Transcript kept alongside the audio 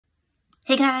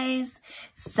Hey guys,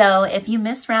 so if you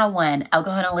missed round one, I'll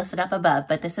go ahead and list it up above,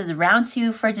 but this is round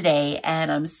two for today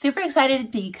and I'm super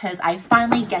excited because I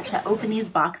finally get to open these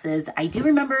boxes. I do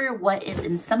remember what is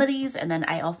in some of these and then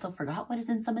I also forgot what is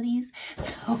in some of these,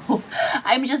 so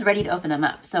I'm just ready to open them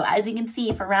up. So as you can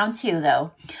see for round two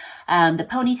though, the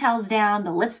ponytail's down,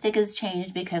 the lipstick has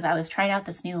changed because I was trying out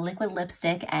this new liquid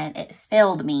lipstick and it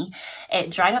failed me. It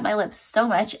dried up my lips so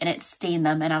much and it stained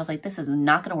them and I was like, this is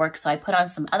not gonna work. So I put on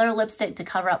some other lipstick to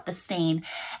cover up the stain.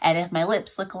 And if my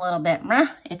lips look a little bit meh,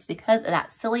 it's because of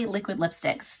that silly liquid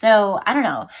lipstick. So I don't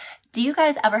know. Do you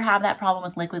guys ever have that problem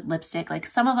with liquid lipstick? Like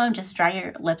some of them just dry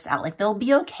your lips out. Like they'll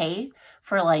be okay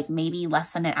for like maybe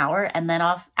less than an hour. And then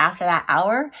after that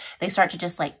hour, they start to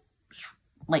just like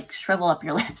shrivel up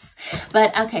your lips.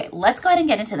 But okay, let's go ahead and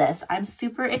get into this. I'm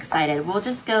super excited. We'll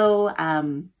just go,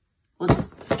 we'll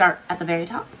just start at the very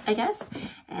top, I guess.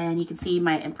 And you can see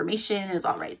my information is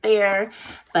all right there.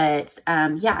 But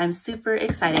yeah, I'm super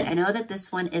excited. I know that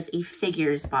this one is a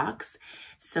figures box.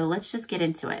 So let's just get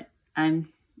into it.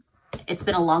 It's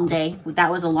been a long day.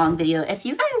 That was a long video. If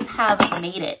you guys have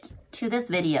made it to this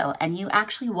video and you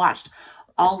actually watched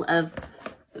all of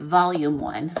volume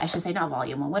one, I should say not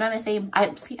volume one. What am I saying?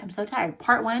 I'm so tired.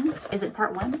 Part one, is it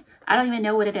part one? I don't even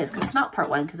know what it is because it's not part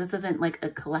one because this isn't like a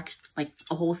collection, like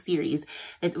a whole series.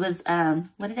 It was,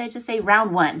 what did I just say?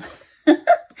 Round one.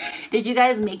 Did you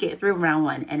guys make it through round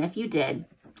one? And if you did,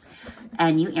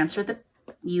 and you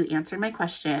answered my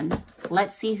question,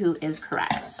 let's see who is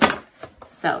correct.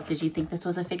 So did you think this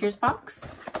was a figures box?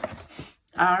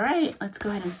 All right, let's go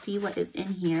ahead and see what is in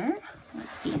here.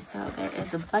 Let's see, so there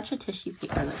is a bunch of tissue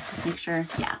paper. Let's just make sure,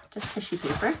 yeah, just tissue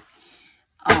paper.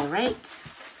 All right,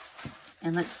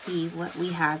 and let's see what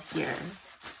we have here.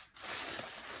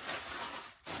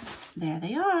 There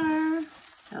they are.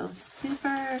 So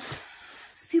super,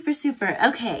 super, super.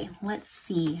 Okay, let's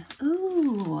see.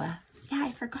 Ooh, yeah,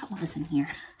 I forgot what was in here.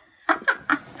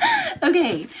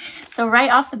 Okay, so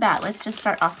right off the bat, let's just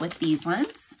start off with these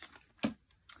ones.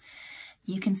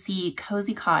 You can see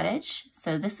Cozy Cottage.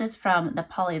 So this is from the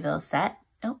Polyville set.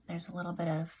 Oh, there's a little bit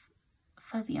of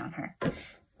fuzzy on her.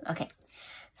 Okay,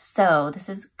 so this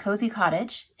is Cozy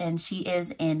Cottage, and she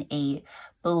is in a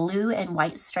blue and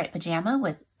white striped pajama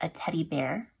with a teddy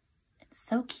bear. It's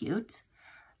so cute.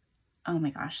 Oh my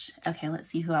gosh. Okay, let's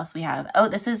see who else we have. Oh,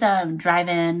 this is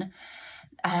Drive-In,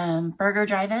 Burger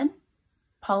Drive-In,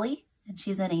 Polly, and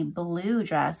she's in a blue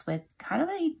dress with kind of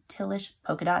a tealish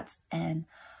polka dots, and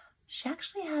she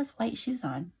actually has white shoes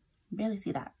on. You barely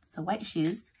see that. So white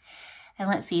shoes. And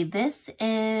let's see, this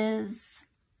is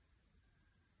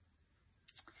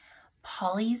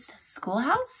Polly's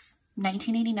Schoolhouse,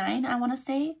 1989, I want to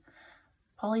say.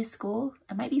 Polly's School.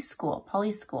 It might be School.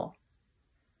 Polly's School.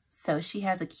 So she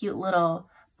has a cute little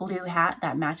blue hat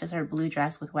that matches her blue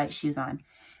dress with white shoes on.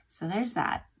 So there's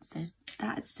that. So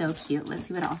that's so cute. Let's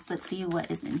see what else. Let's see what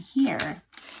is in here.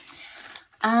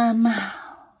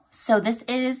 So this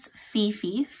is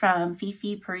Fifi from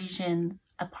Fifi Parisian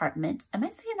apartment. Am I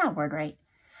saying that word right?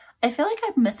 I feel like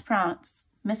I've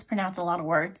mispronounced a lot of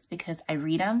words because I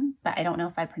read them, but I don't know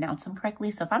if I pronounce them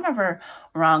correctly. So if I'm ever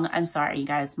wrong, I'm sorry, you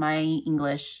guys. My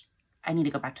English, I need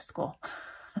to go back to school.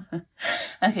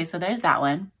 Okay, so there's that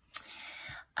one.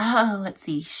 Oh, let's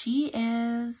see. She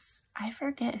is, I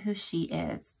forget who she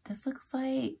is. This looks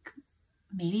like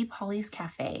maybe Polly's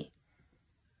Cafe.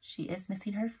 She is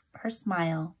missing her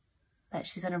smile, but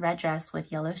she's in a red dress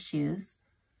with yellow shoes.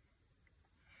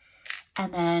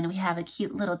 And then we have a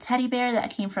cute little teddy bear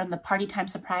that came from the Partytime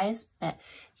surprise, but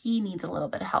he needs a little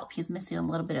bit of help. He's missing a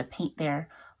little bit of paint there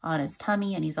on his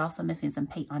tummy, and he's also missing some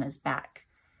paint on his back.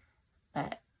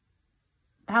 But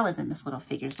that was in this little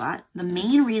figures lot. The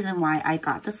main reason why I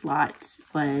got this lot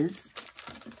was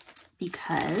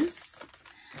because,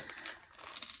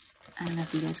 I don't know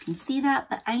if you guys can see that,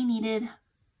 but I needed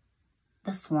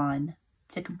the Swan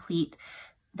to complete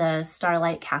the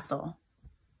Starlight castle.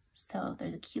 So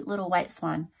there's a cute little white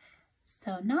swan.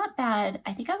 So not bad.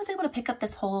 I think I was able to pick up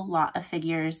this whole lot of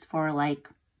figures for like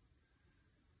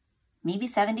maybe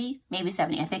 70, maybe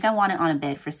 70. I think I want it on a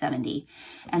bid for 70.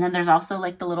 And then there's also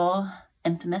like the little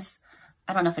infamous,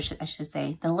 I don't know if I should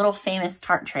say, the little famous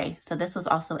Tart tray. So this was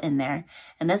also in there.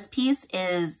 And this piece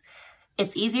is,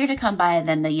 it's easier to come by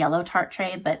than the yellow Tart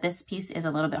tray, but this piece is a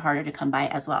little bit harder to come by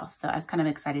as well. So I was kind of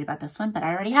excited about this one, but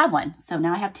I already have one. So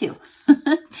now I have two.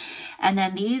 And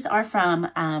then these are from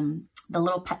the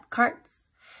little pet carts.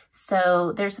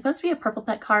 So there's supposed to be a purple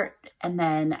pet cart, and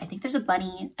then I think there's a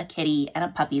bunny, a kitty, and a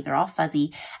puppy. They're all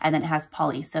fuzzy, and then it has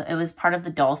Polly. So it was part of the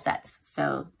doll sets.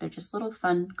 So they're just little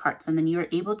fun carts. And then you were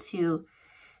able to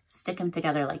stick them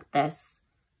together like this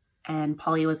and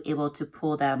Polly was able to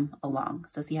pull them along.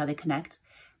 So see how they connect?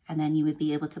 And then you would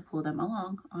be able to pull them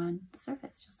along on the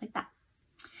surface, just like that.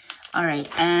 All right,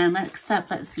 and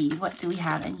let's see, what do we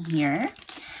have in here?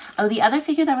 Oh, the other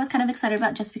figure that I was kind of excited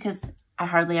about, just because I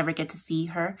hardly ever get to see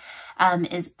her,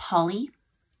 is Polly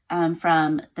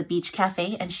from the Beach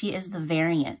Cafe, and she is the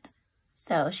variant.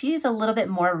 So she's a little bit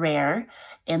more rare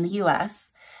in the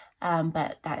US,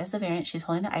 but that is a variant. She's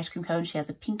holding an ice cream cone. She has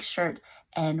a pink shirt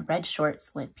and red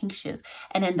shorts with pink shoes.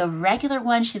 And in the regular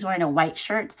one, she's wearing a white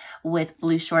shirt with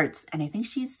blue shorts, and I think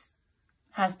she's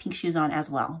has pink shoes on as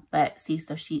well. But see,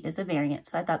 so she is a variant.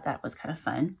 So I thought that was kind of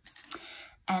fun.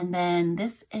 And then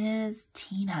this is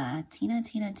Tina. Tina.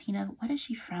 What is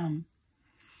she from?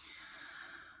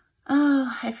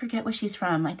 Oh, I forget what she's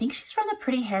from. I think she's from the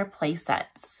Pretty Hair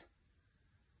playset.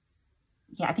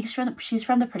 Yeah, I think she's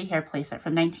from the Pretty Hair playset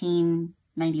from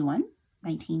 1991?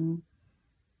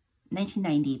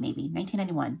 1990 maybe,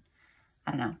 1991.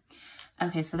 I don't know.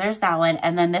 Okay, so there's that one.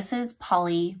 And then this is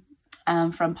Polly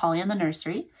from Polly in the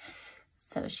Nursery.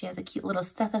 So she has a cute little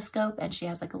stethoscope, and she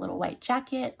has like a little white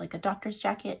jacket, like a doctor's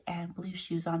jacket, and blue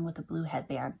shoes on with a blue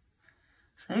headband.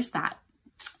 So there's that.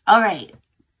 All right.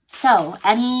 So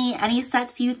any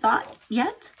sets you thought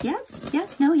yet?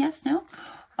 Yes, no.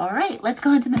 All right, let's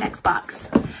go into the next box.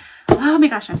 Oh my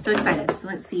gosh, I'm so excited. So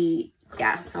let's see.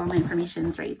 Yeah, so all my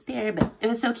information's right there, but it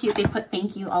was so cute. They put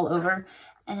thank you all over,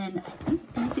 and I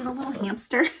think, did you see the little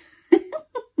hamster?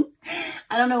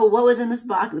 I don't know what was in this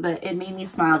box, but it made me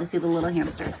smile to see the little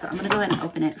hamster. So I'm gonna go ahead and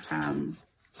open it from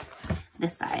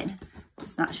this side.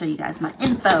 Just not show you guys my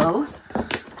info.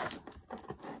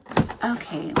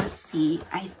 Okay, let's see.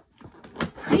 I'm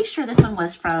pretty sure this one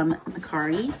was from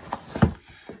Mercari.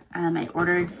 I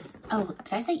ordered, oh,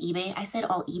 did I say eBay? I said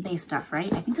all eBay stuff,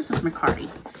 right? I think this was Mercari.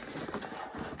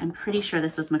 I'm pretty sure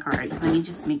this was Mercari. Let me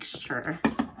just make sure.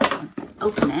 Once I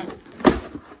open it,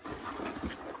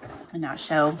 and now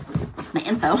show my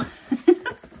info.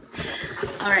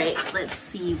 All right, let's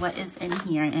see what is in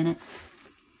here. And it,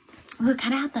 ooh, it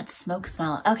kind of had that smoke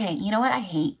smell. Okay, you know what I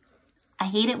hate? I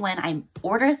hate it when I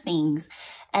order things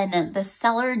and the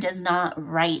seller does not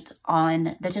write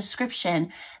on the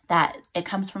description that it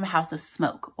comes from a house of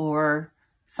smoke or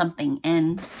something.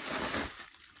 And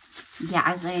yeah,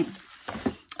 I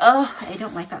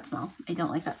don't like that smell. I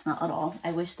don't like that smell at all.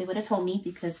 I wish they would have told me,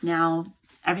 because now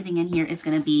everything in here is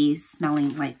going to be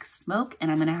smelling like smoke,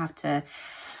 and I'm going to have to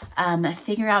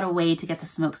figure out a way to get the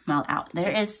smoke smell out.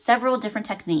 There is several different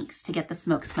techniques to get the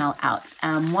smoke smell out.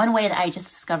 One way that I just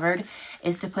discovered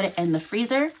is to put it in the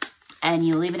freezer, and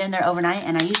you leave it in there overnight.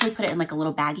 And I usually put it in like a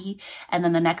little baggie, and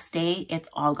then the next day it's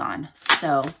all gone.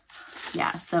 So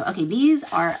yeah, so okay, these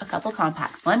are a couple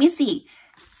compacts. Let me see.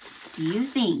 Do you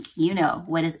think you know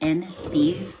what is in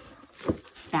these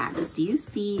bags? Do you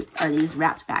see, are these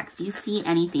wrapped bags? Do you see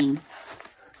anything?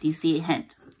 Do you see a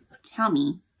hint? Tell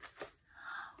me.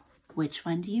 Which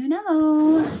one do you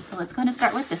know? So let's go ahead and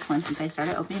start with this one, since I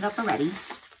started opening it up already.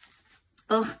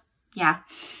 Oh, yeah.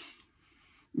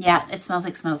 Yeah, it smells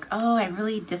like smoke. Oh, I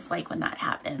really dislike when that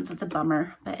happens. It's a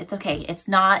bummer, but it's okay. It's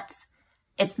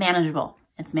manageable.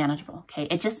 It's manageable, okay?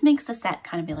 It just makes the set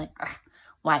kind of be like,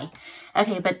 why?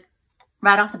 Okay, but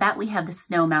right off the bat, we have the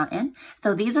Snow Mountain.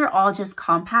 So these are all just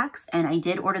compacts, and I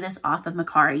did order this off of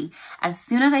Mercari. As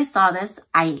soon as I saw this,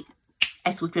 I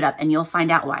swooped it up, and you'll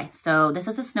find out why. So this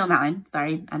is a Snow Mountain.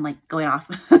 Sorry, I'm like going off.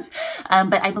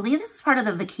 But I believe this is part of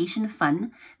the Vacation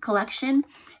Fun collection.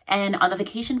 And on the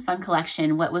Vacation Fun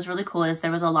collection, what was really cool is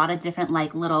there was a lot of different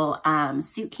like little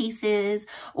suitcases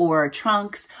or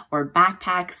trunks or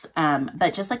backpacks,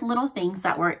 but just like little things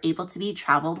that were able to be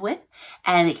traveled with.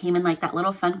 And it came in like that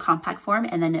little fun compact form.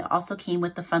 And then it also came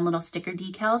with the fun little sticker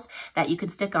decals that you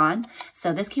could stick on.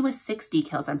 So this came with 6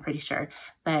 decals, I'm pretty sure,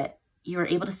 but you were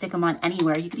able to stick them on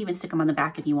anywhere. You could even stick them on the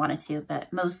back if you wanted to,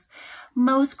 but most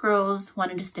girls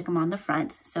wanted to stick them on the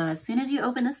front. So as soon as you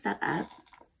open this set up,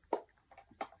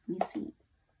 let me see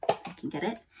if I can get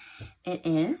it. It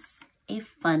is a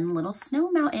fun little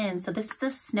snow mountain. So this is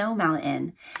the Snow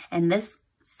Mountain, and this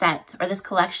set or this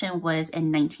collection was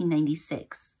in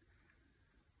 1996.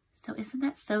 So isn't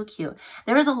that so cute?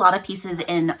 There was a lot of pieces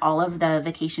in all of the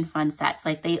Vacation Fun sets.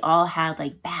 Like they all had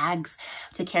like bags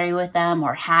to carry with them,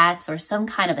 or hats, or some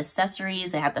kind of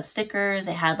accessories. They had the stickers.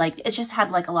 It just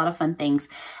had like a lot of fun things.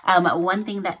 One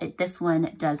thing that this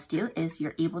one does do is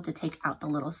you're able to take out the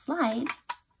little slide.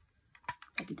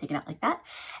 I can take it out like that.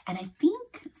 And I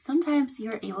think sometimes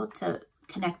you're able to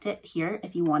connect it here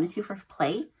if you wanted to for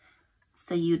play.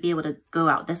 So you'd be able to go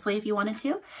out this way if you wanted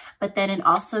to. But then it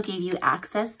also gave you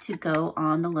access to go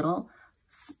on the little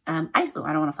ice, oh,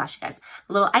 I don't want to flash you guys,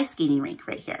 the little ice skating rink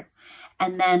right here.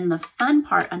 And then the fun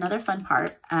part, another fun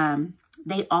part,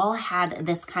 they all had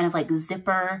this kind of like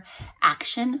zipper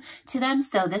action to them.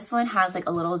 So this one has like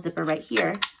a little zipper right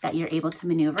here that you're able to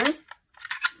maneuver,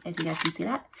 if you guys can see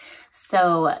that.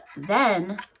 So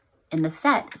then in the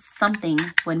set, something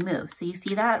would move. So you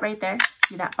see that right there?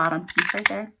 See that bottom piece right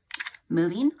there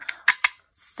moving?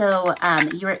 So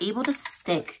you were able to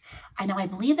stick, I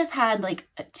believe this had like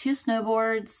 2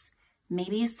 snowboards,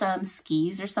 maybe some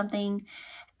skis or something,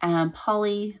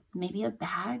 poly, maybe a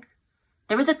bag.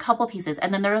 There was a couple pieces.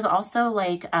 And then there was also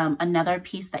like another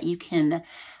piece that you can,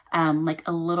 like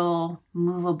a little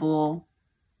movable,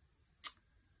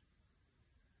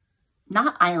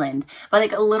 not island, but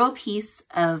like a little piece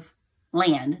of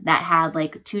land that had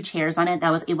like 2 chairs on it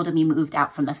that was able to be moved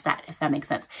out from the set, if that makes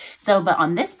sense. So, but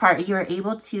on this part, you were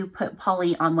able to put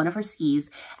Polly on one of her skis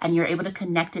and you're able to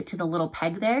connect it to the little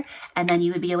peg there. And then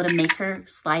you would be able to make her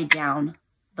slide down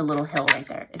the little hill right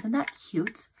there. Isn't that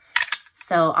cute?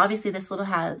 So obviously this little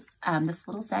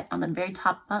set on the very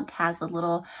top bunk has a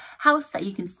little house that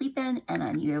you can sleep in, and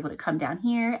then you're able to come down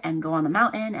here and go on the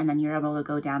mountain, and then you're able to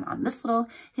go down on this little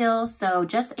hill. So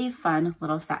just a fun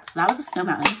little set. So that was a snow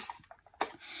mountain.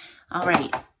 All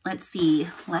right, let's see.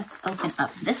 Let's open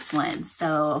up this one.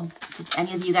 So did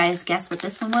any of you guys guess what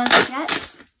this one was yet?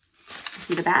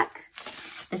 See the back?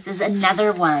 This is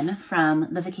another one from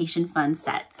the Vacation Fun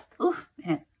set. Oof.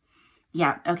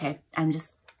 Yeah, okay.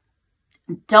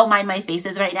 Don't mind my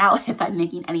faces right now if I'm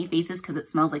making any faces because it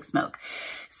smells like smoke.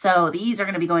 So these are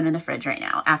going to be going in the fridge right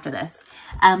now after this.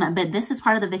 But this is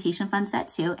part of the Vacation Fun set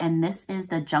too. And this is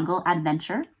the Jungle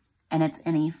Adventure. And it's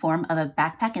in a form of a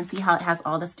backpack. And see how it has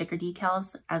all the sticker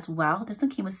decals as well. This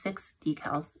one came with 6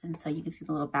 decals. And so you can see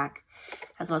the little back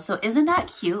as well. So isn't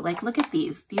that cute? Like, look at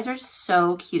these. These are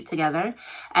so cute together.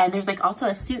 And there's like also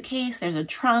a suitcase. There's a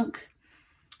trunk.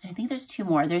 I think there's 2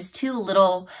 more. There's 2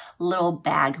 little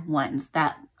bag ones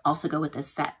that also go with this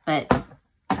set, but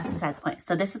that's besides the point.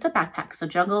 So this is the backpack. So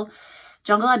Jungle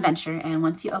Adventure. And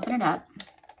once you open it up,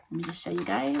 let me just show you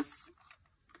guys.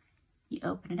 You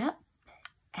open it up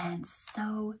and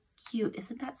so cute.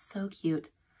 Isn't that so cute?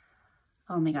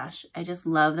 Oh my gosh. I just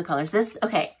love the colors. This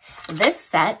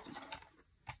set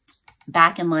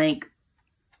back in like,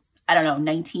 I don't know,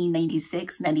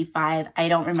 1996, 95. I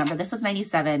don't remember. This was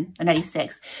 97 or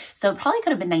 96. So it probably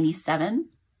could have been 97.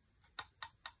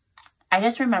 I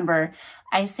just remember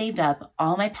I saved up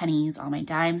all my pennies, all my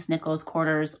dimes, nickels,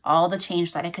 quarters, all the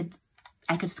change that I could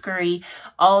scurry,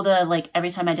 all the, like,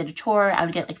 every time I did a chore, I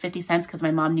would get like 50 cents because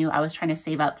my mom knew I was trying to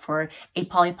save up for a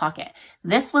Polly Pocket.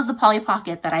 This was the Polly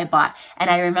Pocket that I bought. And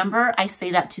I remember I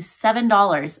saved up to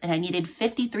 $7 and I needed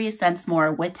 53 cents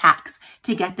more with tax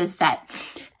to get this set.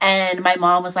 And my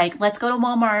mom was like, let's go to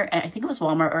Walmart. And I think it was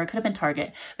Walmart or it could have been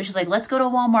Target. But she's like, let's go to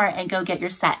Walmart and go get your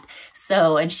set.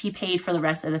 So, and she paid for the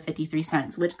rest of the 53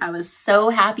 cents, which I was so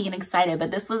happy and excited.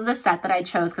 But this was the set that I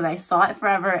chose because I saw it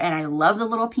forever and I love the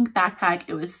little pink backpack.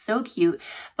 It was so cute.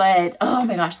 But oh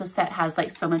my gosh, the set has like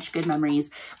so much good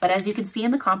memories. But as you can see in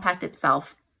the compact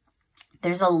itself,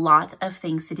 there's a lot of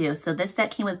things to do. So this set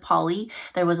came with Polly.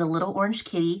 There was a little orange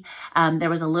kitty.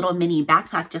 There was a little mini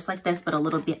backpack just like this, but a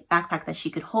little bit backpack that she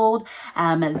could hold.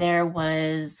 There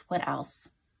was, what else?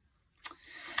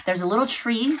 There's a little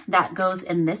tree that goes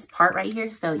in this part right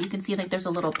here. So you can see like there's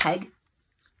a little peg.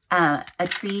 A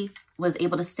tree was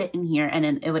able to sit in here and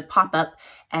then it would pop up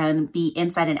and be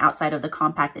inside and outside of the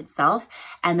compact itself.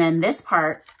 And then this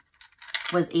part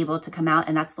was able to come out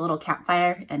and that's the little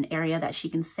campfire, an area that she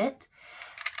can sit.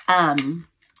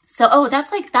 So,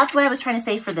 that's what I was trying to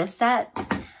say for this set.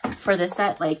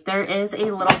 Like there is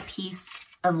a little piece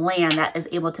of land that is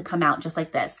able to come out just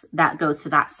like this, that goes to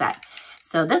that set.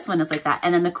 So this one is like that.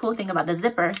 And then the cool thing about the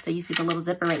zipper, so you see the little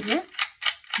zipper right here,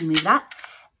 you move that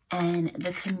and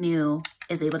the canoe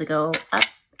is able to go up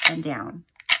and down.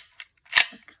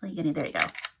 There you go.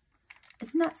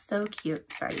 Isn't that so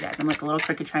cute? Sorry, you guys, I'm like a little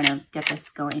crooked trying to get this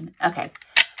going. Okay.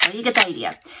 Well, you get the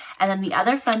idea. And then the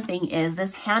other fun thing is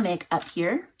this hammock up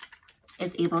here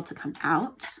is able to come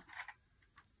out.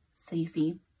 So you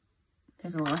see,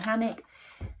 there's a little hammock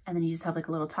and then you just have like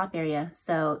a little top area.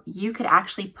 So you could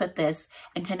actually put this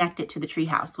and connect it to the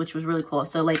treehouse, which was really cool.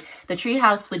 So like the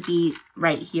treehouse would be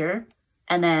right here.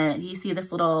 And then you see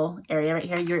this little area right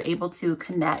here. You're able to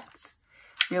connect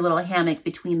your little hammock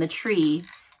between the tree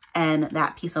and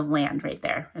that piece of land right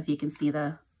there. If you can see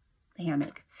the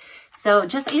hammock. So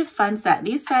just a fun set.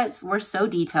 These sets were so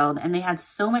detailed and they had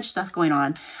so much stuff going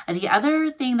on. And the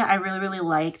other thing that I really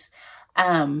liked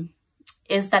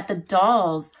is that the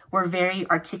dolls were very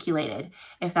articulated,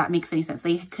 if that makes any sense.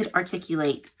 They could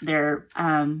articulate their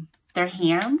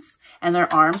hands and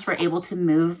their arms were able to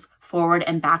move forward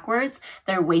and backwards.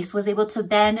 Their waist was able to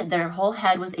bend, their whole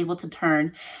head was able to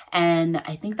turn, and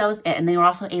I think that was it. And they were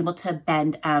also able to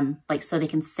bend like so they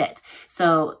can sit.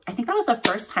 So I think that was the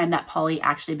first time that Polly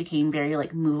actually became very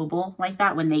like movable like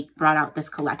that when they brought out this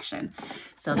collection.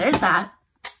 So there's that.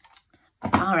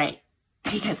 All right,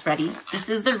 are you guys ready? This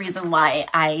is the reason why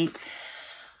I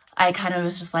kind of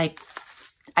was just like,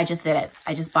 I just did it.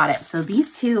 I just bought it. So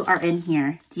these two are in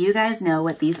here. Do you guys know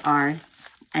what these are?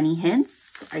 Any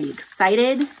hints? Are you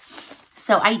excited?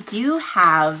 So I do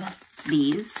have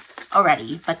these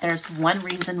already, but there's one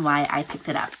reason why I picked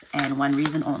it up and one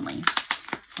reason only.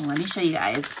 So let me show you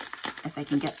guys if I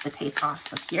can get the tape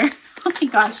off of here. Oh my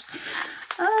gosh.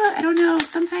 I don't know.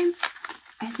 Sometimes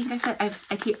I think I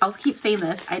said, I'll keep saying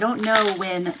this. I don't know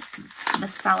when the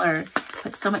seller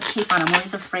puts so much tape on. I'm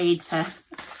always afraid to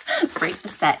break the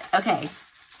set. Okay.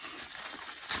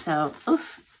 So,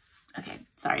 oof. Okay,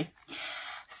 sorry.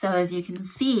 So as you can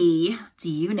see, do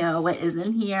you know what is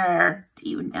in here? Do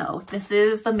you know? This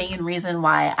is the main reason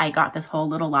why I got this whole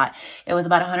little lot. It was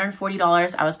about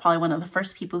 $140. I was probably one of the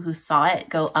first people who saw it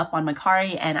go up on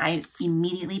Mercari, and I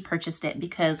immediately purchased it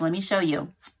because let me show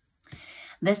you.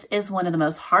 This is one of the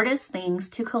most hardest things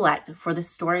to collect for the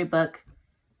Storybook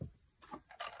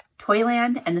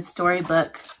Toyland and the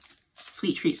Storybook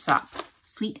Sweet Treat Shop.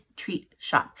 Sweet Treat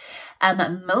Shop.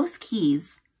 Most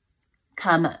keys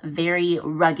come very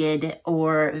rugged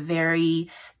or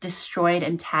very destroyed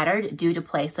and tattered due to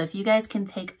play. So if you guys can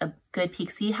take a good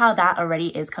peek, see how that already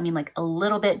is coming like a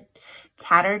little bit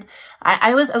tattered.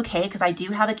 I was okay because I do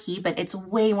have a key, but it's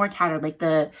way more tattered. Like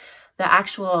the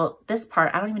actual, this part,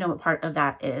 I don't even know what part of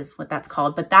that is, what that's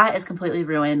called, but that is completely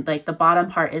ruined. Like the bottom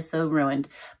part is so ruined,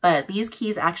 but these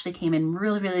keys actually came in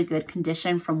really, really good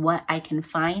condition from what I can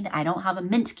find. I don't have a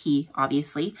mint key,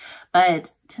 obviously,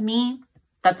 but to me,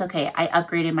 that's okay. I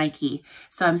upgraded my key.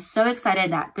 So I'm so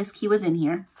excited that this key was in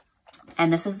here.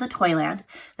 And this is the Toyland.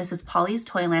 This is Polly's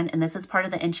Toyland, and this is part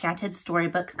of the Enchanted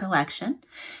Storybook collection.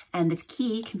 And the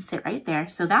key can sit right there.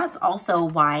 So that's also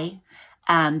why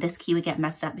this key would get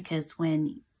messed up, because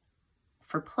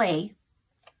for play,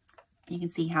 you can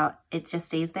see how it just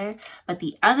stays there. But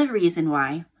the other reason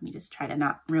why, let me just try to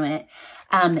not ruin it.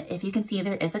 If you can see,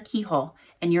 there is a keyhole,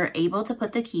 and you're able to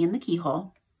put the key in the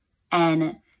keyhole,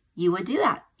 and you would do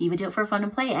that. You would do it for fun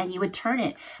and play, and you would turn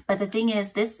it. But the thing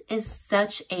is, this is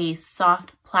such a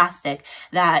soft plastic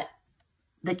that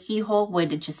the keyhole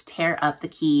would just tear up the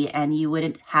key and you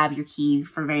wouldn't have your key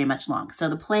for very much long. So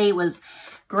the play was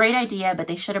great idea, but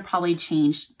they should have probably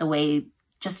changed the way,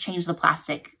 just change the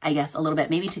plastic, I guess, a little bit,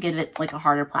 maybe to give it like a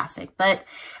harder plastic. But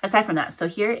aside from that, so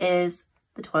here is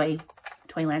the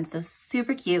Toyland. So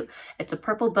super cute. It's a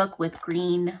purple book with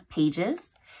green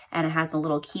pages, and it has a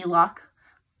little key lock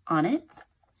on it.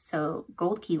 So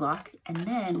gold key lock. And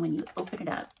then when you open it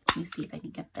up, let me see if I can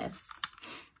get this.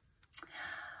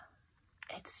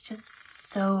 It's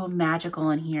just so magical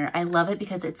in here. I love it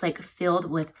because it's like filled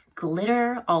with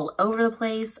glitter all over the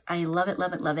place. I love it,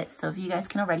 love it, love it. So if you guys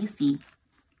can already see,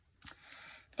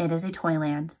 it is a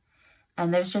Toyland.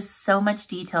 And there's just so much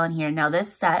detail in here. Now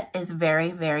this set is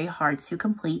very, very hard to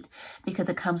complete because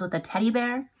it comes with a teddy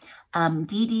bear,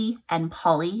 Dee Dee and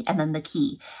Polly, and then the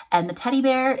key. And the teddy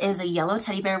bear is a yellow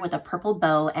teddy bear with a purple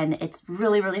bow, and it's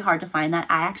really, really hard to find that.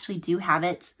 I actually do have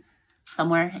it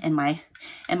somewhere in my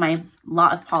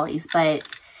lot of Pollys, but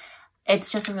it's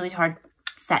just a really hard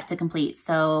set to complete.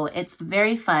 So it's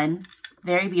very fun,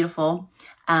 very beautiful.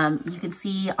 You can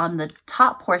see on the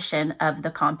top portion of the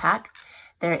compact,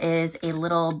 there is a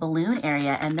little balloon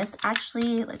area, and this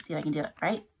actually, let's see if I can do it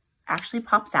right, actually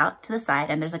pops out to the side,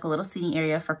 and there's like a little seating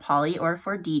area for Polly or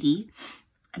for Dee Dee.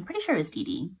 I'm pretty sure it was Dee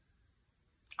Dee.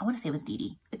 I want to say it was Dee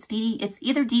Dee. It's Dee Dee. It's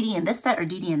either Dee Dee in this set or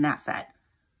Dee Dee in that set.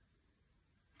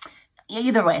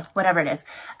 Either way, whatever it is.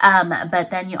 But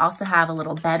then you also have a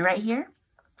little bed right here.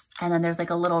 And then there's like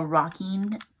a little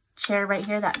rocking chair right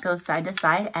here that goes side to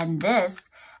side. And this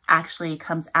actually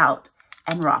comes out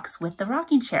and rocks with the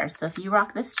rocking chair. So if you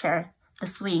rock this chair, the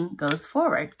swing goes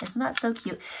forward. Isn't that so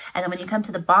cute? And then when you come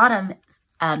to the bottom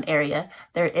area,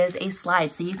 there is a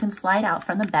slide. So you can slide out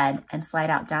from the bed and slide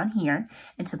out down here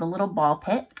into the little ball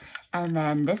pit. And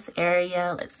then this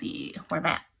area, let's see where I'm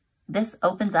at. This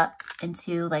opens up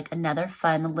into like another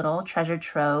fun little treasure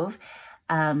trove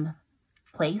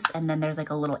place. And then there's like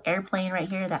a little airplane right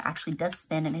here that actually does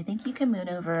spin. And I think you can move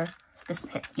over this,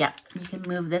 yeah, you can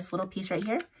move this little piece right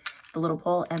here, the little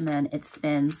pole, and then it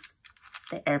spins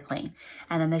the airplane.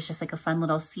 And then there's just like a fun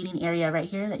little seating area right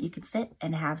here that you could sit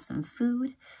and have some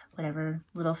food, whatever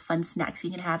little fun snacks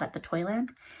you can have at the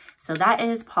Toyland. So that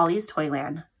is Polly's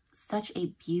Toyland. such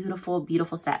a beautiful,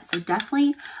 beautiful set. So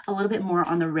definitely a little bit more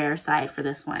on the rare side for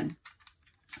this one.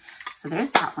 So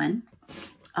there's that one.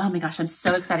 Oh my gosh, I'm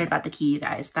so excited about the key, you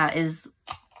guys. That is,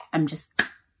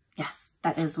 yes,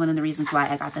 that is one of the reasons why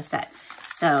I got this set.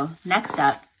 So next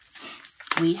up,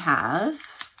 we have,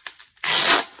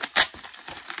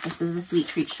 this is the Sweet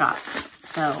Treat Shop.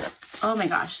 So, oh my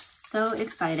gosh, so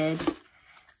excited.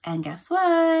 And guess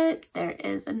what? There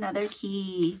is another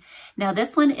key. Now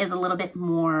this one is a little bit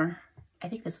more, I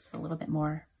think this is a little bit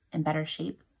more in better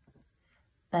shape,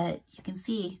 but you can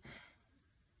see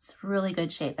it's really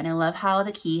good shape. And I love how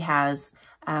the key has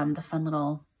the fun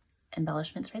little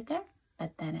embellishments right there,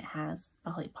 but then it has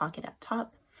a little pocket up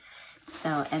top.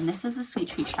 So, and this is a Sweet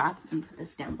Treat Shop. Let me put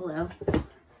this down below.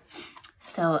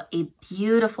 So a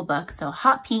beautiful book. So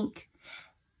hot pink,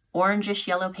 orangish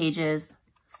yellow pages,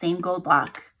 same gold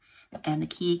lock, and the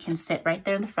key can sit right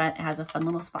there in the front. It has a fun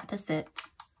little spot to sit.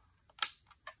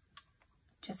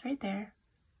 Just right there.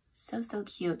 So, so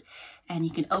cute. And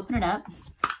you can open it up.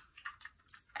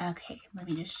 Okay, let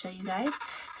me just show you guys.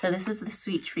 So this is the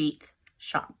Sweet Treat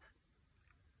Shop.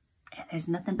 And there's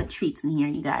nothing but treats in here,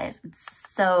 you guys.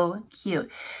 It's so cute.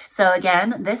 So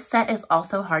again, this set is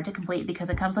also hard to complete because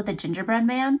it comes with a gingerbread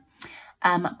man.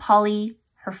 Polly,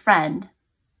 her friend.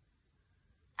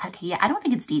 Okay, yeah, I don't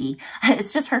think it's Dee Dee.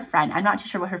 It's just her friend. I'm not too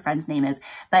sure what her friend's name is.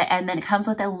 And then it comes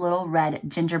with a little red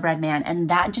gingerbread man. And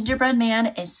that gingerbread man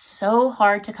is so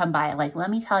hard to come by. Like, let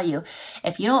me tell you,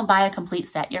 if you don't buy a complete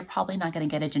set, you're probably not going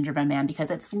to get a gingerbread man because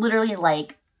it's literally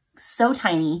like so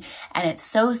tiny and it's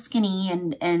so skinny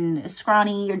and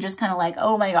scrawny. You're just kind of like,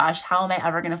 oh my gosh, how am I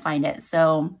ever going to find it?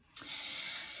 So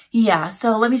yeah,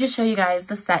 so let me just show you guys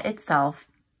the set itself.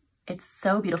 It's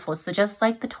so beautiful. So just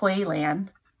like the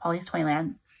Toyland, Polly's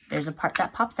Toyland, there's a part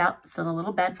that pops out. So the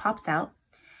little bed pops out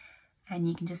and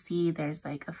you can just see there's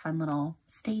like a fun little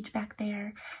stage back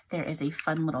there. There is a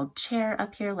fun little chair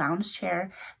up here, lounge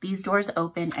chair. These doors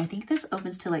open. I think this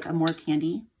opens to like a more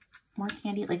candy.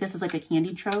 Like this is like a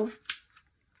candy trove.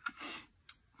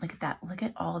 Look at that. Look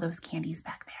at all those candies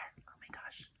back there. Oh my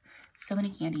gosh. So many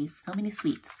candies, so many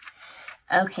sweets.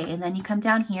 Okay, and then you come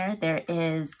down here. There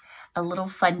is a little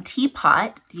fun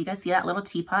teapot. Do you guys see that little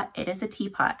teapot? It is a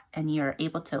teapot and you're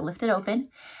able to lift it open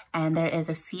and there is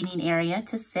a seating area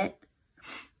to sit.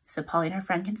 So Polly and her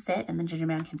friend can sit and the ginger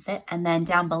man can sit. And then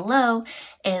down below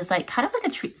is like kind of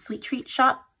like a sweet treat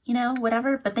shop, you know,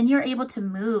 whatever. But then you're able to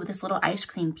move this little ice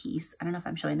cream piece. I don't know if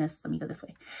I'm showing this. Let me go this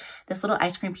way. This little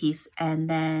ice cream piece and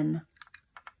then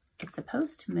it's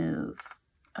supposed to move.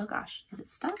 Oh gosh, is it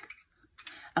stuck?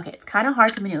 Okay, it's kind of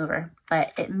hard to maneuver,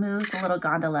 but it moves a little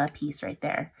gondola piece right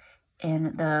there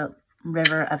in the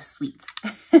river of sweets.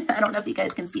 I don't know if you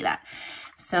guys can see that.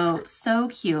 So, so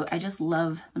cute. I just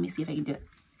love, let me see if I can do it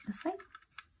this way.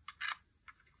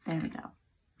 There we go.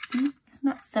 See, isn't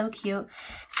that so cute?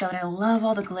 So, and I love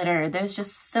all the glitter. There's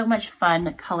just so much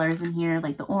fun colors in here,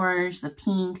 like the orange, the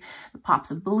pink, the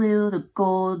pops of blue, the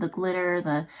gold, the glitter,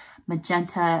 the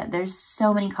magenta. There's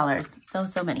so many colors,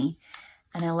 so many.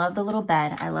 And I love the little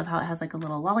bed. I love how it has like a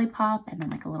little lollipop and then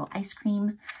like a little ice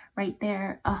cream right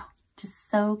there. Oh, just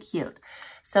so cute.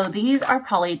 So these are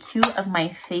probably two of my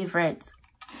favorite.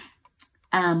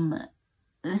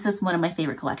 This is one of my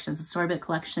favorite collections. The Storybook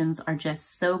collections are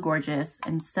just so gorgeous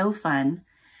and so fun.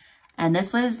 And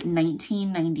this was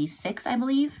 1996, I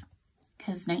believe,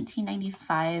 because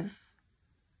 1995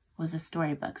 was the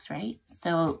Storybooks, right?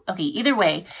 So, okay, either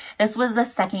way, this was the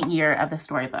second year of the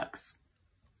Storybooks.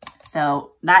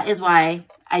 So that is why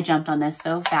I jumped on this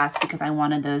so fast because I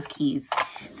wanted those keys.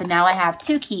 So now I have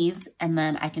two keys and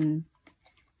then I can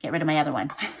get rid of my other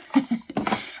one.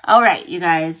 All right, you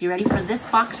guys, you ready for this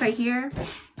box right here?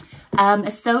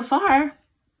 So far,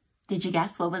 did you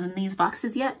guess what was in these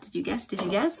boxes yet? Did you guess? Did you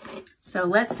guess? So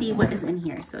let's see what is in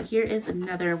here. So here is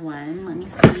another one. Let me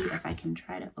see if I can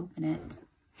try to open it.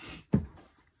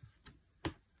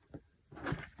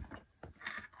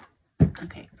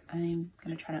 Okay. I'm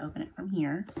going to try to open it from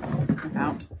here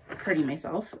without hurting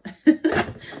myself.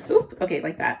 Oop, okay,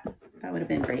 like that. That would have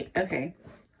been great. Okay.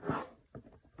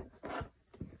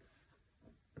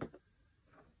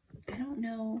 I don't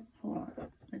know. Hold on.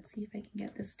 Let's see if I can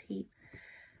get this tape.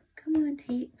 Come on,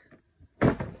 tape.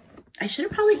 I should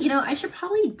have probably, you know, I should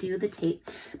probably do the tape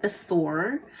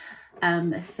before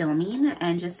filming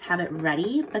and just have it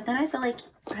ready. But then I feel like,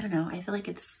 I don't know, I feel like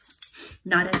it's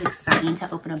not as exciting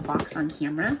to open a box on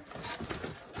camera.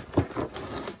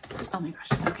 Oh my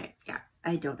gosh. Okay. Yeah.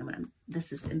 I don't know what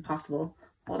this is impossible.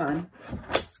 Hold on.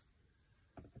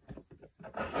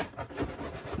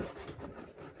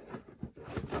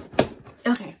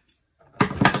 Okay.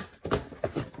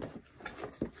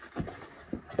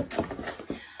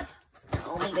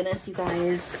 my goodness, you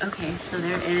guys. Okay, so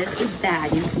there is a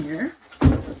bag in here.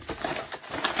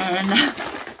 And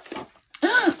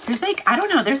there's like, I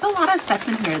don't know, there's a lot of sets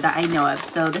in here that I know of.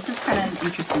 So this is kind of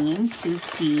interesting to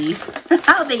see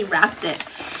how they wrapped it.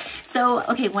 So,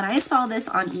 okay, when I saw this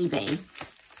on eBay,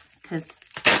 because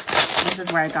this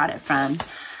is where I got it from,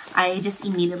 I just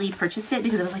immediately purchased it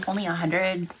because it was like only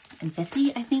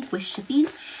 150, I think, with shipping.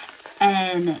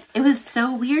 And it was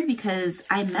so weird because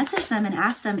I messaged them and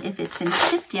asked them if it's been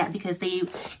shipped yet, because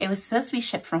it was supposed to be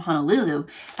shipped from Honolulu.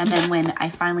 And then when I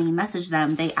finally messaged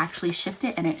them, they actually shipped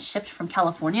it, and it shipped from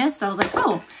California. So I was like,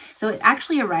 oh, so it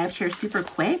actually arrived here super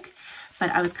quick. But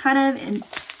I was kind of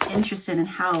interested in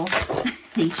how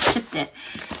they shipped it.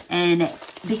 And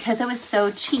because it was so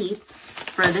cheap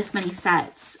for this many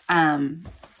sets,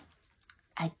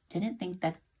 I didn't think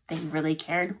that they really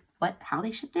cared how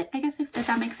they shipped it, I guess, if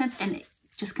that makes sense. And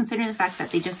just considering the fact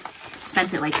that they just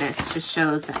sent it like this just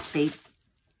shows that they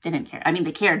didn't care. I mean,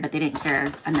 they cared, but they didn't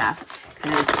care enough.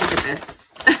 Because look at this.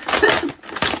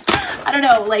 I don't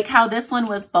know, like how this one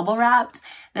was bubble wrapped.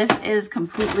 This is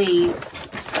completely in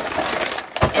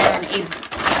a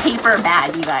paper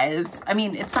bag, you guys. I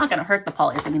mean, it's not going to hurt the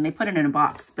polys. I mean, they put it in a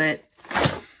box, but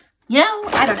you know,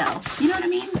 I don't know. You know what I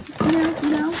mean?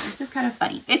 You know, it's just kind of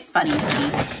funny. It's funny to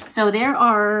me. So there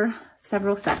are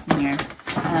several sets in here.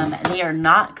 They are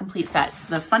not complete sets.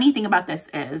 The funny thing about this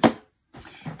is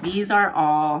these are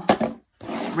all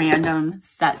random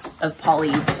sets of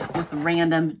polys with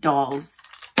random dolls.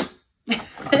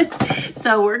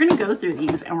 So we're going to go through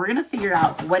these and we're going to figure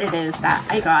out what it is that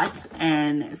I got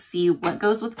and see what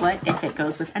goes with what, if it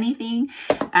goes with anything.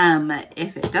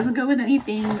 If it doesn't go with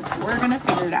anything, we're going to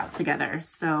figure it out together.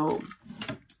 So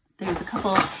there's a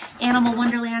couple Animal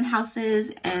Wonderland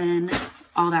houses and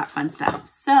all that fun stuff.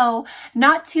 So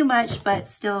not too much, but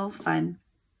still fun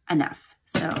enough.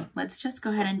 So let's just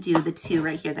go ahead and do the two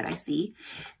right here that I see.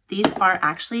 These are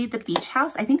actually the beach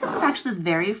house. I think this is actually the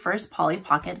very first Polly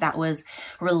Pocket that was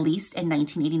released in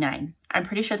 1989. I'm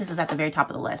pretty sure this is at the very top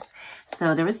of the list.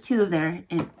 So there was two of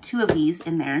these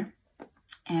in there.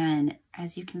 And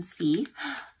as you can see,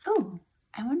 oh,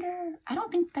 I wonder,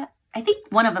 I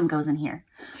think one of them goes in here.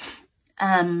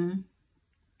 I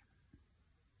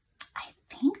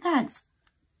think that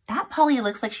Polly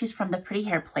looks like she's from the Pretty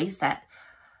Hair playset.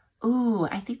 Ooh,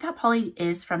 I think that Polly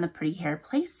is from the Pretty Hair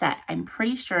playset. I'm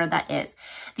pretty sure that is.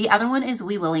 The other one is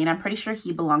Wee Willie, and I'm pretty sure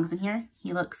he belongs in here.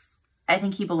 I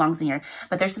think he belongs in here.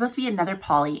 But there's supposed to be another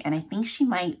Polly, and I think she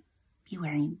might be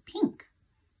wearing pink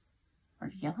or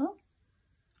yellow.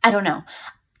 I don't know.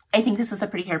 I think this is a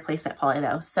Pretty Hair playset Polly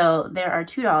though. So there are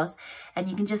two dolls, and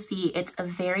you can just see it's a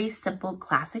very simple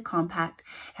classic compact.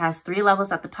 It has 3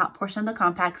 levels at the top portion of the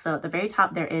compact. So at the very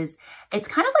top it's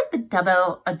kind of like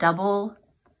a double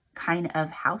kind of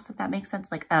house, if that makes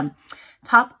sense. Like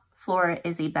top floor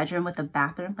is a bedroom with a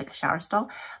bathroom, like a shower stall.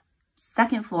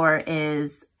 Second floor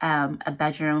is a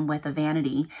bedroom with a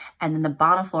vanity, and then the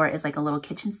bottom floor is like a little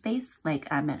kitchen space, like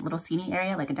a little seating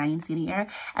area, like a dining seating area.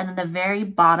 And then the very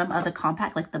bottom of the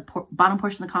compact, like the bottom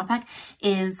portion of the compact,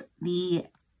 is it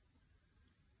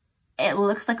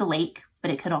looks like a lake, but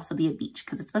it could also be a beach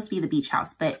because it's supposed to be the beach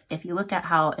house. But if you look at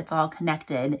how it's all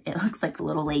connected, it looks like a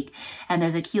little lake. And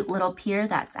there's a cute little pier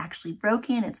that's actually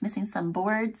broken. It's missing some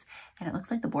boards, and it looks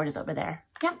like the board is over there.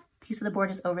 Yeah, piece of the board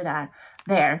is over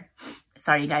there.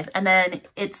 Sorry, you guys. And then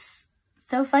it's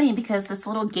so funny because this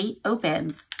little gate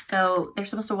opens. So they're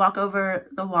supposed to walk over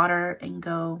the water and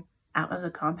go out of the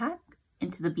compact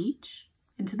into the beach,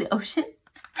 into the ocean.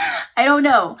 I don't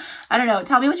know.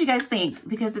 Tell me what you guys think,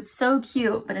 because it's so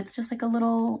cute, but it's just like a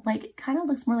little, like, it kind of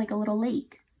looks more like a little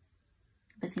lake.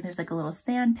 But see, there's like a little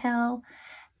sand pail,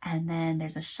 and then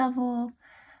there's a shovel,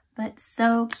 but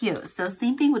so cute. So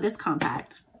same thing with this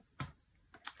compact.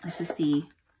 Let's just see.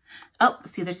 Oh,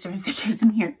 see, there's different figures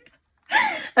in here.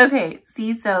 Okay,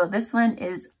 see, so this one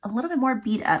is a little bit more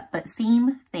beat up, but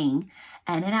same thing.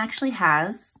 And it actually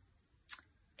has,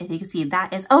 if you can see,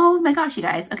 that is, oh my gosh, you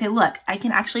guys. Okay, look, I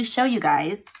can actually show you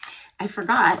guys. I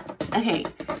forgot. Okay,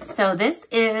 so this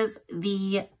is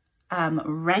the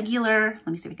regular, let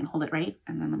me see if I can hold it right.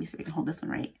 And then let me see if I can hold this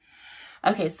one right.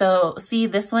 Okay, so see,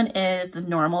 this one is the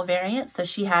normal variant. So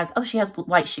she has, oh, she has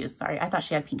white shoes. Sorry, I thought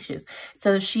she had pink shoes.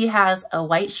 So she has a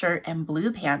white shirt and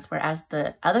blue pants, whereas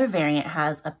the other variant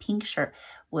has a pink shirt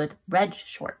with red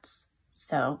shorts.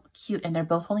 So cute. And they're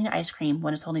both holding an ice cream.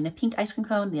 One is holding a pink ice cream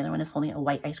cone. The other one is holding a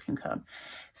white ice cream cone.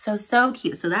 So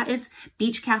cute. So that is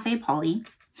Beach Cafe Polly.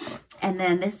 And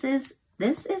then this is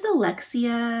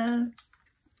Alexia.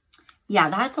 Yeah,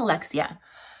 that's Alexia.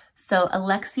 So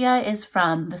Alexia is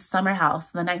from the Summer House,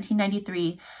 the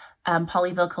 1993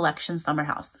 Pollyville Collection Summer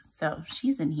House. So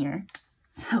she's in here.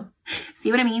 So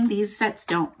see what I mean? These sets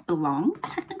don't belong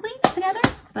technically together,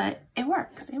 but it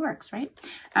works. It works, right?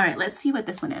 All right, let's see what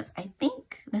this one is. I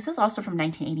think this is also from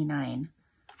 1989.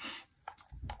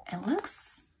 It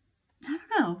looks, I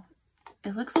don't know.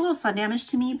 It looks a little sun damaged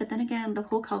to me, but then again, the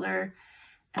whole color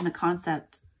and the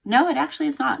concept. No, it actually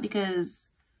is not because,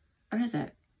 where is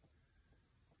it?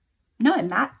 No,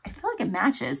 I feel like it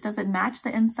matches. Does it match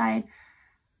the inside?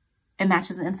 It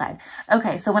matches the inside.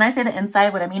 Okay, so when I say the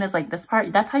inside, what I mean is like this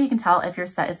part, that's how you can tell if your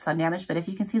set is sun damaged. But if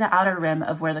you can see the outer rim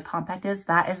of where the compact is,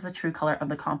 that is the true color of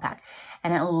the compact.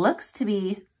 And it looks to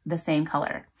be the same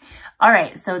color. All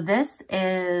right, so this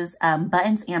is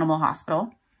Buttons Animal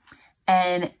Hospital.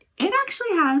 And it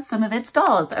actually has some of its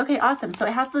dolls. Okay, awesome. So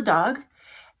it has the dog.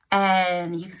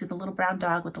 And you can see the little brown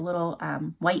dog with the little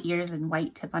white ears and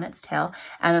white tip on its tail.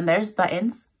 And then there's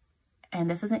Buttons. And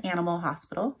this is an animal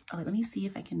hospital. Oh, wait, let me see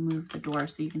if I can move the door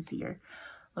so you can see her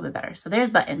a little bit better. So there's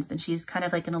Buttons, and she's kind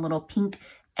of like in a little pink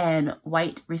and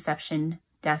white reception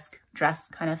desk dress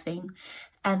kind of thing.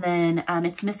 And then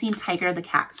it's missing Tiger the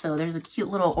cat. So there's a cute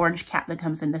little orange cat that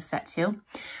comes in this set too.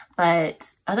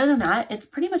 But other than that, it's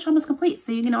pretty much almost complete.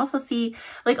 So you can also see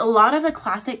like a lot of the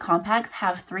classic compacts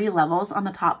have 3 levels on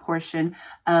the top portion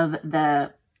of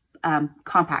the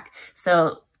compact.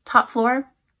 So top floor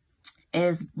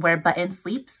is where Buttons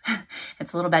sleeps.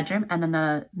 It's a little bedroom. And then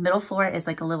the middle floor is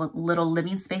like a little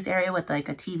living space area with like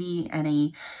a TV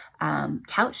and a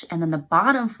couch. And then the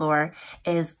bottom floor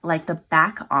is like the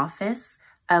back office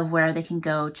of where they can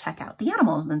go check out the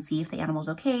animals and see if the animal's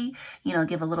okay, you know,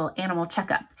 give a little animal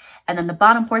checkup. And then the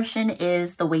bottom portion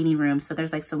is the waiting room. So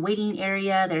there's like some waiting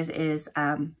area. There's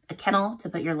a kennel to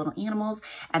put your little animals,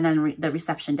 and then the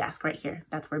reception desk right here.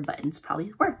 That's where Buttons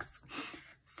probably works.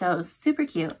 So super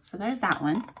cute. So there's that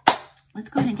one. Let's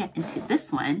go ahead and get into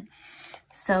this one.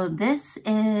 So this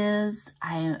is,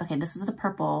 okay, this is the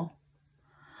purple.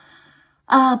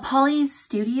 Poly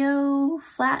Studio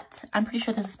Flat. I'm pretty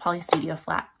sure this is Poly Studio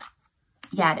Flat.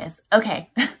 Yeah, it is. Okay.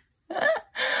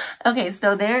 Okay,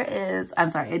 so there is, I'm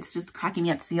sorry, it's just cracking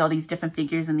me up to see all these different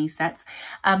figures in these sets.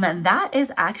 That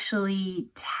is actually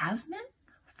Tasman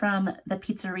from the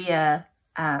pizzeria,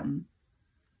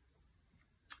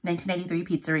 1993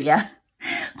 pizzeria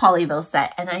Polyville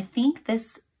set. And I think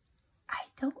this, I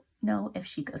don't know if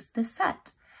she goes to this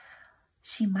set.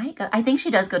 She might go, I think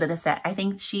she does go to the set. I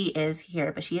think she is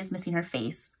here, but she is missing her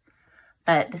face.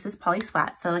 But this is Polly's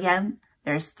flat. So again,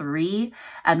 there's 3,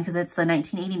 because it's the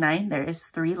 1989, there is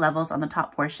 3 levels on the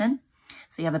top portion.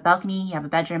 So you have a balcony, you have a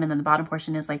bedroom, and then the bottom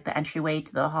portion is like the entryway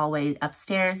to the hallway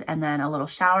upstairs, and then a little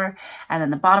shower. And then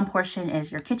the bottom portion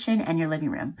is your kitchen and your living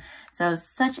room. So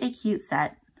such a cute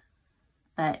set.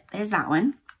 But there's that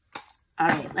one. All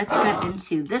right, let's get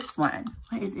into this one.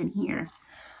 What is in here?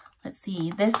 Let's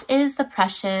see. This is the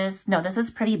Precious. No, this is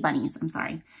Pretty Bunnies. I'm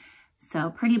sorry. So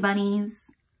Pretty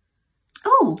Bunnies.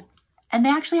 Oh, and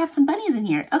they actually have some bunnies in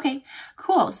here. Okay,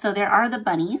 cool. So there are the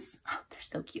bunnies. Oh, they're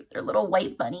so cute. They're little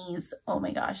white bunnies. Oh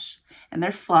my gosh. And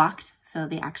they're flocked. So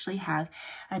they actually have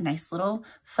a nice little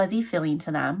fuzzy feeling to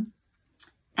them.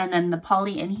 And then the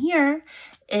Polly in here,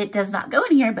 it does not go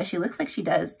in here, but she looks like she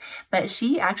does. But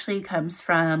she actually comes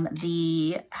from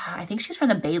the, I think she's from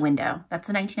the bay window. That's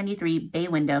the 1993 bay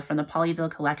window from the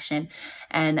Polyville collection.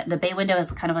 And the bay window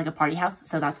is kind of like a party house.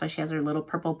 So that's why she has her little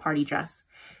purple party dress.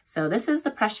 So this is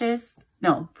the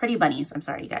Pretty Bunnies. I'm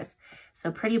sorry, you guys.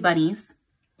 So Pretty Bunnies.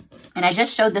 And I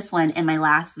just showed this one in my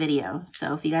last video.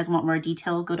 So if you guys want more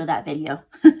detail, go to that video.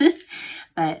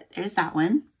 But there's that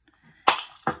one.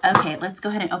 Okay, let's go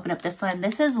ahead and open up this one.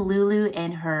 This is Lulu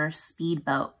in her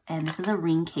speedboat, and this is a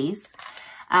ring case.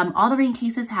 All the ring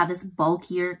cases have this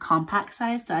bulkier compact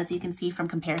size. So as you can see from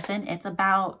comparison, it's a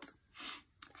little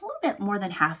bit more than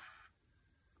half,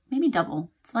 maybe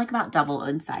double. It's like about double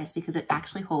in size because it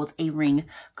actually holds a ring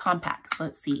compact. So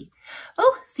let's see.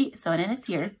 Oh, see, so it is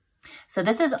here. So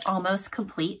this is almost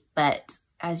complete, but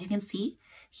as you can see,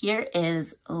 here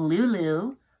is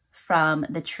Lulu from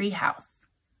the treehouse.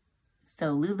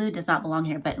 So Lulu does not belong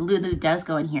here, but Lulu does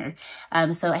go in here.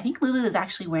 So I think Lulu is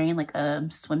actually wearing like a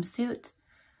swimsuit.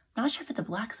 I'm not sure if it's a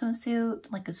black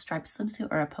swimsuit, like a striped swimsuit,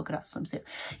 or a polka dot swimsuit.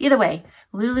 Either way,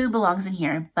 Lulu belongs in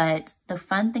here. But the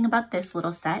fun thing about this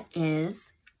little set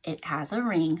is it has a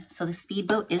ring. So the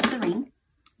speedboat is the ring.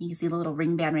 You can see the little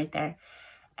ring band right there.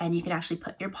 And you can actually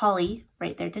put your Polly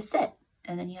right there to sit.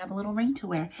 And then you have a little ring to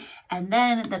wear. And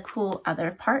then the cool other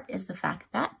part is the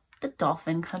fact that the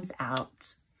dolphin comes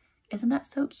out. Isn't that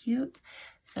so cute?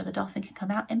 So the dolphin can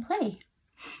come out and play.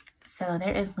 So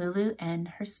there is Lulu and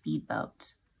her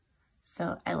speedboat.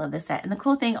 So I love this set. And the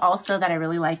cool thing also that I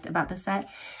really liked about the set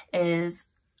is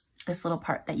this little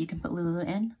part that you can put Lulu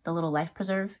in, the little life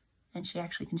preserve. and she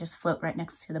actually can just float right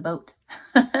next to the boat.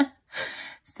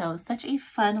 So such a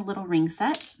fun little ring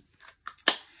set.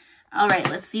 All right,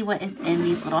 let's see what is in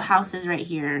these little houses right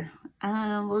here.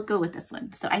 We'll go with this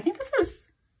one. So I think this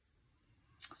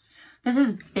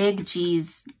is Big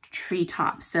G's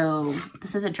treetop. So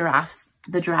this is the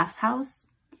giraffe's house.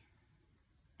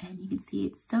 And you can see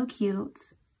it's so cute.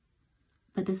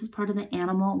 But this is part of the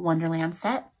Animal Wonderland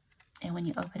set. And when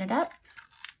you open it up,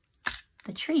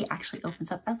 the tree actually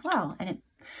opens up as well. And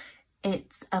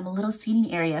it's a little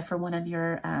seating area for one of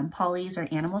your pollies or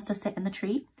animals to sit in the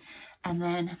tree. And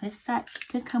then this set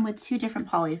did come with 2 different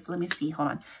pollies. So let me see, hold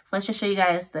on. So let's just show you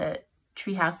guys the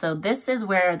tree house. So this is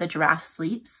where the giraffe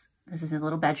sleeps. This is his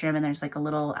little bedroom, and there's like a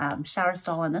little shower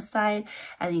stall on this side.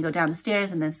 And then you go down the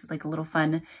stairs, and this is like a little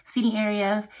fun seating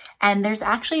area. And there's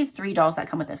actually 3 dolls that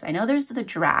come with this. I know there's the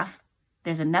giraffe,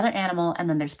 there's another animal, and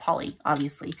then there's Polly,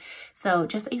 obviously. So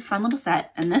just a fun little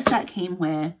set. And this set came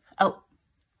with,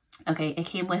 it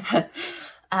came with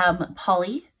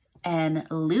Polly and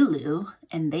Lulu,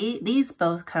 and these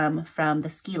both come from the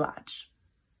ski lodge.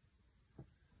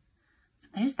 So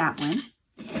there's that one.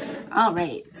 All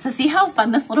right, so see how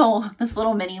fun this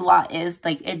little mini lot is.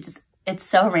 Like it's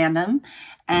so random.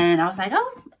 And I was like,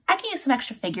 oh, I can use some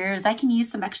extra figures. I can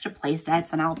use some extra play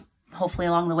sets, and I'll hopefully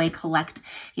along the way collect,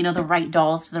 you know, the right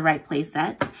dolls to the right play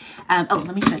sets. Oh,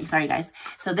 let me show you. Sorry, guys.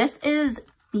 So this is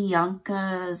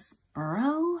Bianca's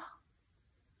burrow.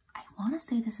 I want to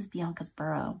say this is Bianca's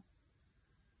burrow.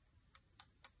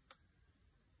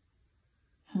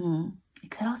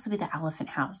 It could also be the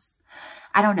elephant house.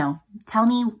 I don't know. Tell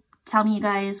me you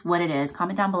guys what it is.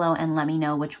 Comment down below and let me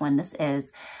know which one this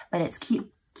is. But it's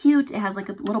cute. It has like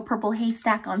a little purple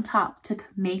haystack on top to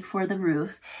make for the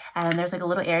roof. And there's like a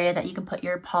little area that you can put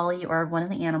your Polly or one of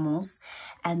the animals.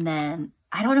 And then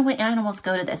I don't know what animals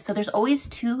go to this. So there's always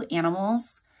 2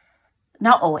 animals.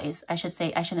 Not always, I shouldn't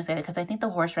say that, because I think the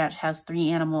horse ranch has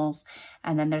 3 animals,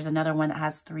 and then there's another one that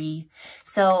has 3.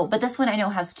 So, but this one I know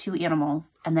has 2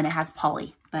 animals, and then it has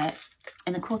Polly.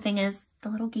 And the cool thing is the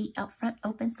little gate out front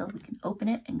opens, so we can open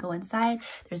it and go inside.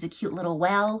 There's a cute little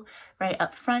well right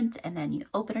up front, and then you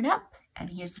open it up, and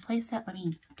here's the play set. Let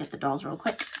me get the dolls real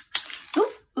quick.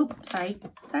 Oop, sorry.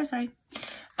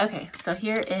 Okay, so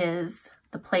here is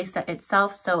the play set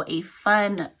itself. So a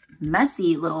fun,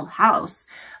 messy little house.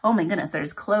 Oh my goodness,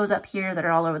 there's clothes up here that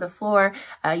are all over the floor.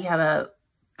 You have a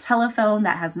telephone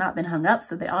that has not been hung up,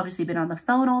 so they've obviously been on the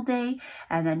phone all day.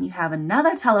 And then you have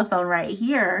another telephone right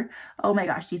here. Oh my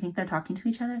gosh, do you think they're talking to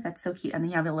each other? That's so cute. And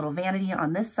then you have a little vanity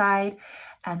on this side.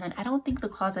 And then I don't think the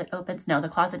closet opens. No, the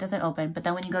closet doesn't open. But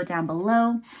then when you go down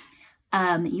below,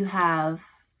 you have,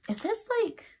 is this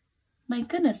like, my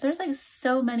goodness, there's like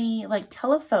so many like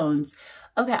telephones.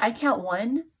 Okay, I count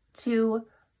 1, 2,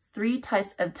 3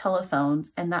 types of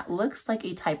telephones, and that looks like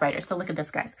a typewriter. So look at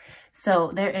this, guys.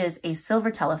 So there is a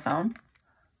silver telephone,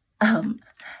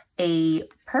 a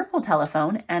purple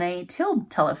telephone, and a teal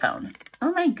telephone.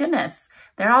 Oh my goodness.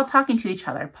 They're all talking to each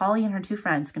other. Polly and her 2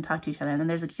 friends can talk to each other. And then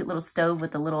there's a cute little stove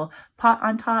with a little pot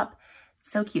on top.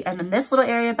 So cute. And then this little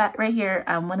area back right here,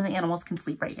 one of the animals can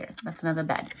sleep right here. That's another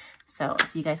bed. So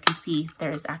if you guys can see,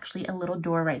 there is actually a little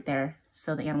door right there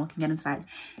so the animal can get inside.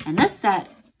 And this set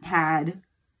had,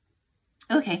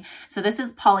 okay, so this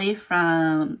is Polly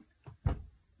from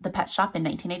the pet shop in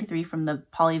 1983 from the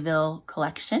Pollyville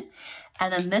collection.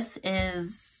 And then this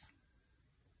is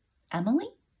Emily?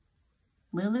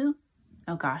 Lulu?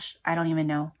 Oh gosh, I don't even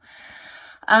know.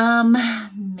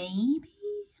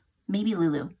 Maybe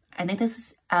Lulu. I think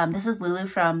this is Lulu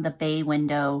from the Bay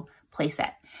Window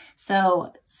playset.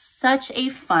 So such a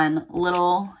fun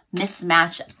little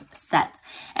mismatch set.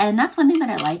 And that's one thing that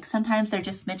I like. Sometimes they're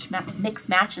just mix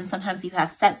match, and sometimes you have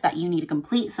sets that you need to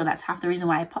complete. So that's half the reason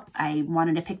why I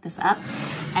wanted to pick this up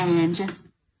and just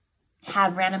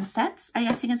have random sets, I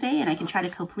guess you can say, and I can try to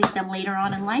complete them later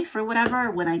on in life or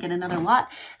whatever when I get another lot.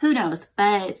 Who knows?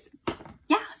 But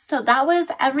yeah, so that was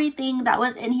everything that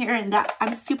was in here, and that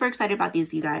I'm super excited about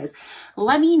these, you guys.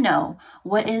 Let me know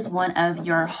what is one of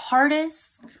your hard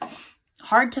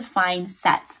to find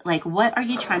sets. Like, what are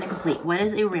you trying to complete? What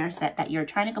is a rare set that you're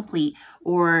trying to complete,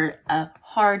 or a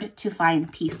hard to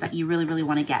find piece that you really, really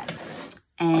want to get?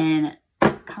 And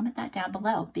comment that down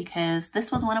below, because this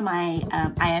was one of my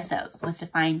ISOs, was to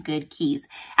find good keys.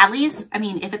 At least, I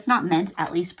mean, if it's not mint,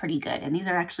 at least pretty good. And these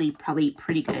are actually probably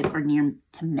pretty good or near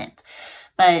to mint.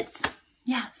 But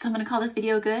yeah, so I'm going to call this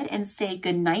video good and say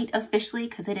good night officially,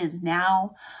 because it is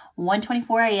now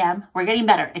 1:24 a.m. We're getting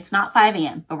better. It's not 5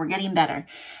 a.m., but we're getting better.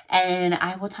 And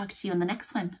I will talk to you in the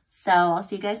next one. So I'll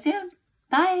see you guys soon.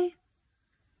 Bye.